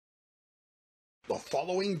The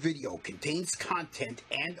following video contains content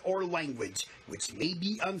and/or language which may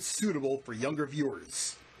be unsuitable for younger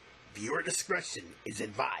viewers. Viewer discretion is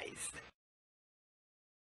advised.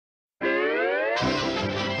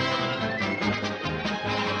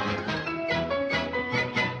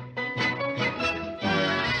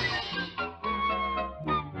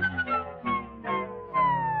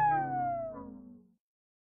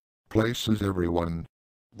 Places everyone.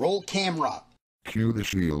 Roll camera. Cue the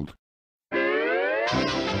shield.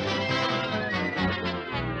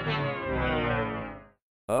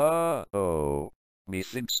 Uh-oh.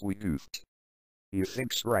 Methinks we goofed. You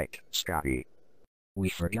think's right, Scotty. We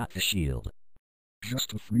forgot the shield.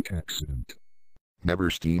 Just a freak accident. Never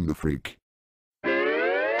steam the freak.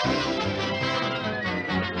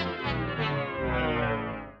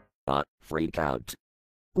 Freak out.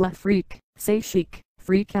 La freak, say chic,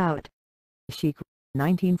 freak out. Chic,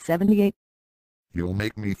 1978. You'll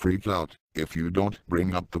make me freak out if you don't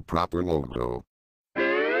bring up the proper logo.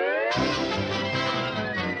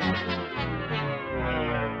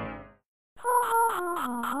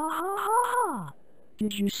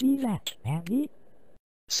 Did you see that, Andy?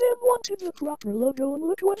 Sam wanted the proper logo and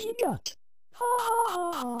look what he got. Ha ha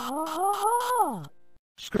ha ha ha ha ha!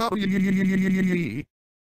 Scotty!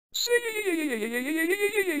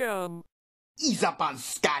 Ease up on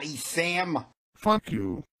Scotty, Sam. Fuck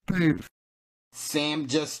you, Dave. Sam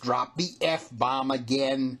just dropped the F-bomb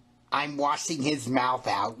again. I'm washing his mouth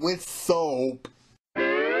out with soap.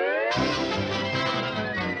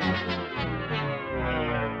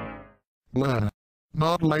 Blah.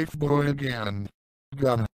 Not life boy again.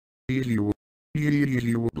 Gonna eat you. Eat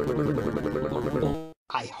you.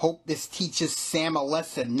 I hope this teaches Sam a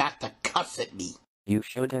lesson not to cuss at me. You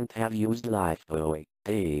shouldn't have used Lifebuoy,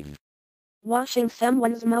 Dave. Washing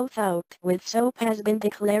someone's mouth out with soap has been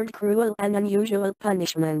declared cruel and unusual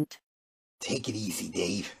punishment. Take it easy,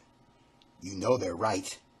 Dave. You know they're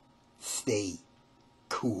right. Stay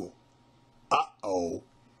cool. Uh-oh.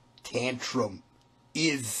 Tantrum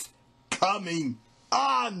is coming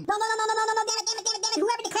on! No, damn it.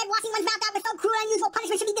 Whoever declared washing one's mouth out with so cruel and unusual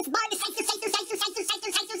punishment should be disbarred.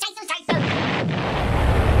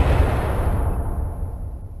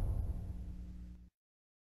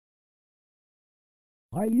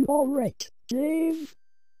 Are you alright, Dave?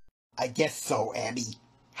 I guess so, Abby.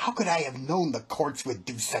 How could I have known the courts would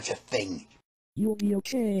do such a thing? You'll be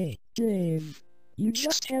okay, Dave. You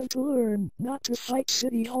just have to learn not to fight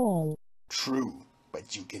City Hall. True,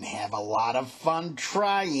 but you can have a lot of fun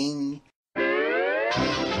trying.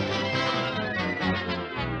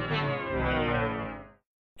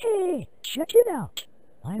 Hey, check it out.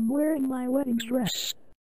 I'm wearing my wedding dress.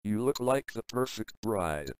 You look like the perfect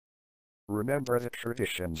bride. Remember the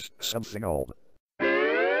traditions, something old.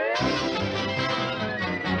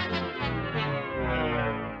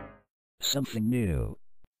 Something new.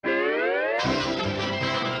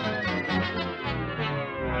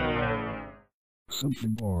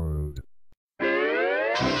 Something borrowed.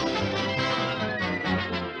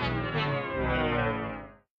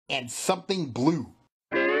 And something blue.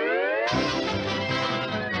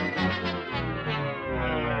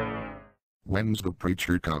 When's the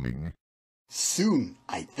preacher coming? Soon,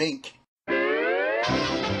 I think.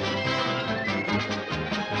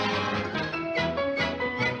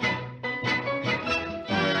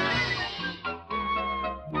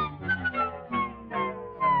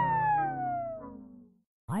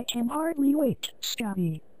 I can hardly wait,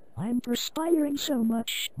 Scotty. I'm perspiring so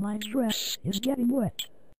much, my dress is getting wet.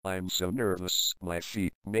 I'm so nervous, my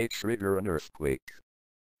feet may trigger an earthquake.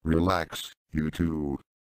 Relax, you two.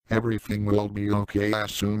 Everything will be okay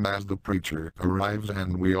as soon as the preacher arrives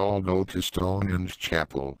and we all go to Stonehenge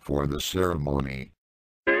Chapel for the ceremony.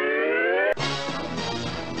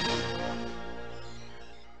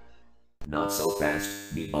 Not so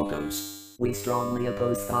fast, me buckos. We strongly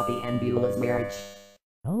oppose Scotty and Beulah's marriage.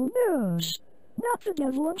 Oh no! Not the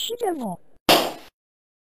devil and she-devil.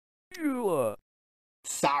 Beulah!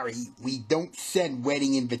 Sorry, we don't send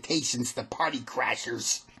wedding invitations to party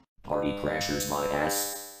crashers. Party crashers, my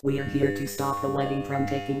ass. We are here to stop the wedding from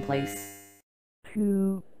taking place.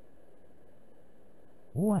 Who?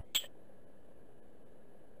 What?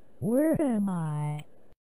 Where am I?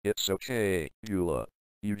 It's okay, Beulah.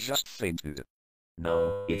 You just fainted.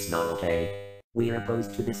 No, it's not okay. We are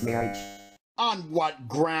opposed to this marriage. On what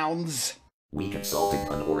grounds? We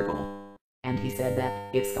consulted an oracle. And he said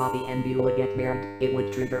that if Scotty and Beulah get married, it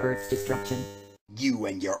would trigger Earth's destruction. You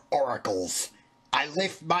and your oracles. I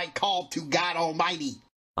lift my call to God Almighty.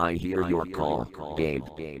 I hear your call, Gabe.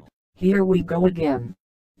 Here we go again.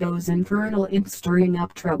 Those infernal imps stirring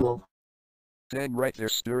up trouble. Dang right, they're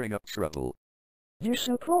stirring up trouble. Their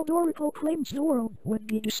so-called oracle claims the world would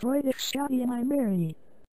be destroyed if Scotty and I marry.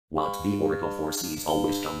 What the oracle foresees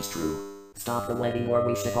always comes true. Stop the wedding or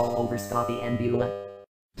we shit all over Scotty and Beulah.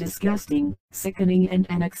 Disgusting, sickening and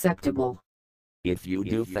unacceptable. If you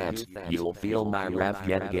do that, you'll feel my wrath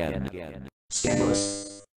yet again.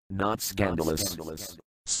 Scandalous. Not scandalous.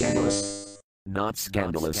 Scandalous. Not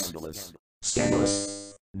scandalous.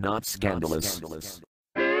 Scandalous. Not scandalous.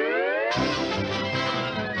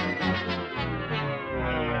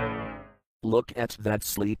 Look at that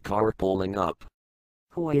sleek car pulling up.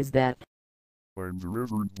 Who is that? I'm the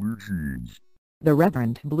Reverend Blue Jeans. The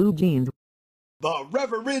Reverend Blue Jeans. The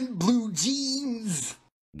Reverend Blue Jeans!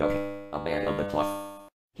 A man of the cloth.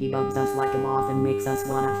 He bugs us like a moth and makes us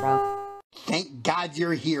wanna froth. Thank God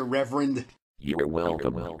you're here, Reverend. You're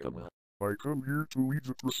welcome. I come here to lead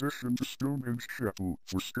the procession to Stonehenge Chapel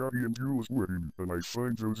for Scotty and Beulah's wedding, and I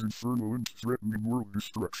find those infernal imps threatening world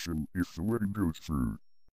destruction if the wedding goes through.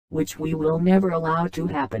 Which we will never allow to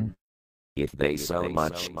happen. If they so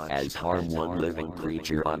much as harm one living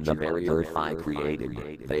creature on the very earth I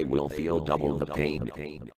created, they will feel double the pain.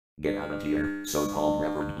 Get out of here, so-called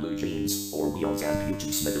Reverend Blue Jeans, or we'll amp you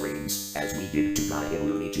to smithereens, as we did to my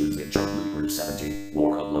Looney Tunes in Bloopers 70,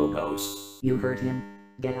 War of Logos. You heard him.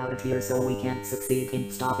 Get out of here so we can't succeed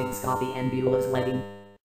in stopping Scotty and Beulah's wedding.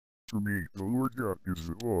 To me, the Lord God is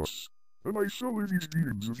the boss, and I sully these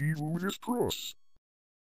demons of evil with his cross.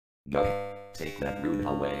 Go. Take that rune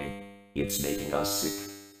away. It's making us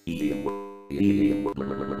sick.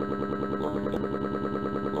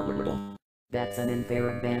 That's an unfair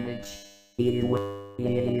advantage.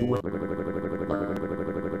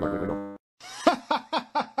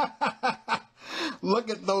 Look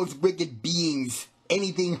at those wicked beings.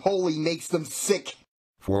 Anything holy makes them sick.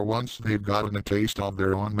 For once they've gotten a taste of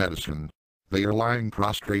their own medicine. They are lying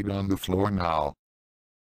prostrate on the floor now.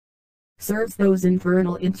 Serves those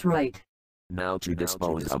infernal imps right. Now to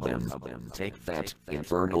dispose of them. Take that,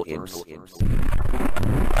 infernal imps.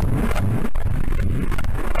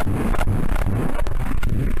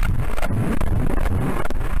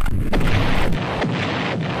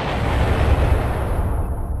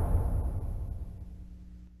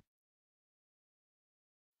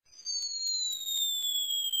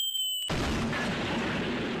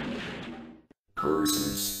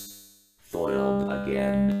 Curses. Foiled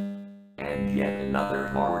again. And yet another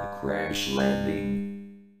hard crash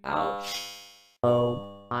landing. Ouch.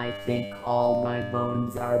 Oh, I think all my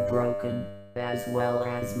bones are broken, as well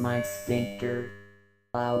as my sphincter.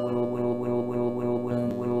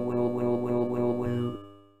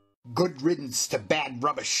 Good riddance to bad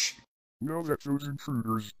rubbish. Now that those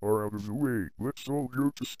intruders are out of the way, let's all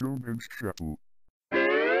go to Stonehenge Chapel.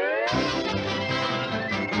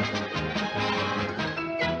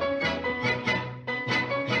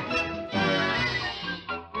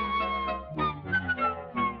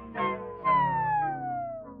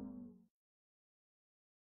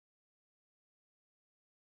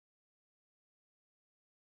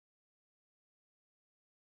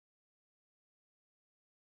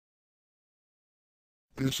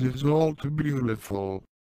 This is all too beautiful.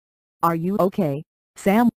 Are you okay,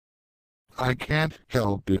 Sam? I can't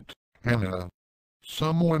help it, Hannah.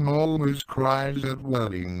 Someone always cries at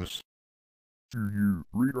weddings. Do you,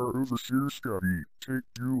 Radar Overseer Scotty, take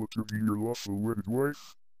Beulah to be your lawful wedded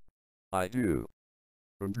wife? I do.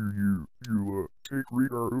 And do you, Beulah, take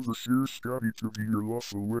Radar Overseer Scotty to be your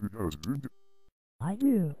lawful wedded husband? I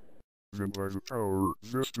do. Then by the power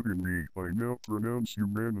vested in me, I now pronounce you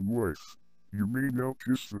man and wife. You may now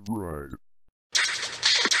kiss the bride.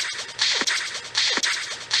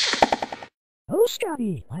 Oh,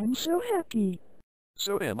 Scotty, I'm so happy.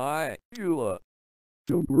 So am I, Beulah.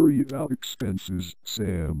 Don't worry about expenses,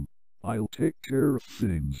 Sam. I'll take care of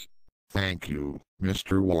things. Thank you,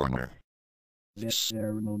 Mr. Warner. This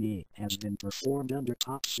ceremony has been performed under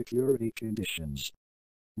top security conditions.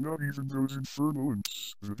 Not even those infernal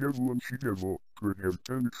imps, the devil and she-devil, could have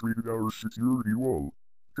penetrated our security wall.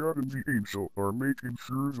 God and the angel are making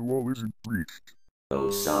sure the wall isn't breached. Oh,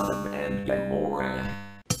 Sodom and Gomorrah.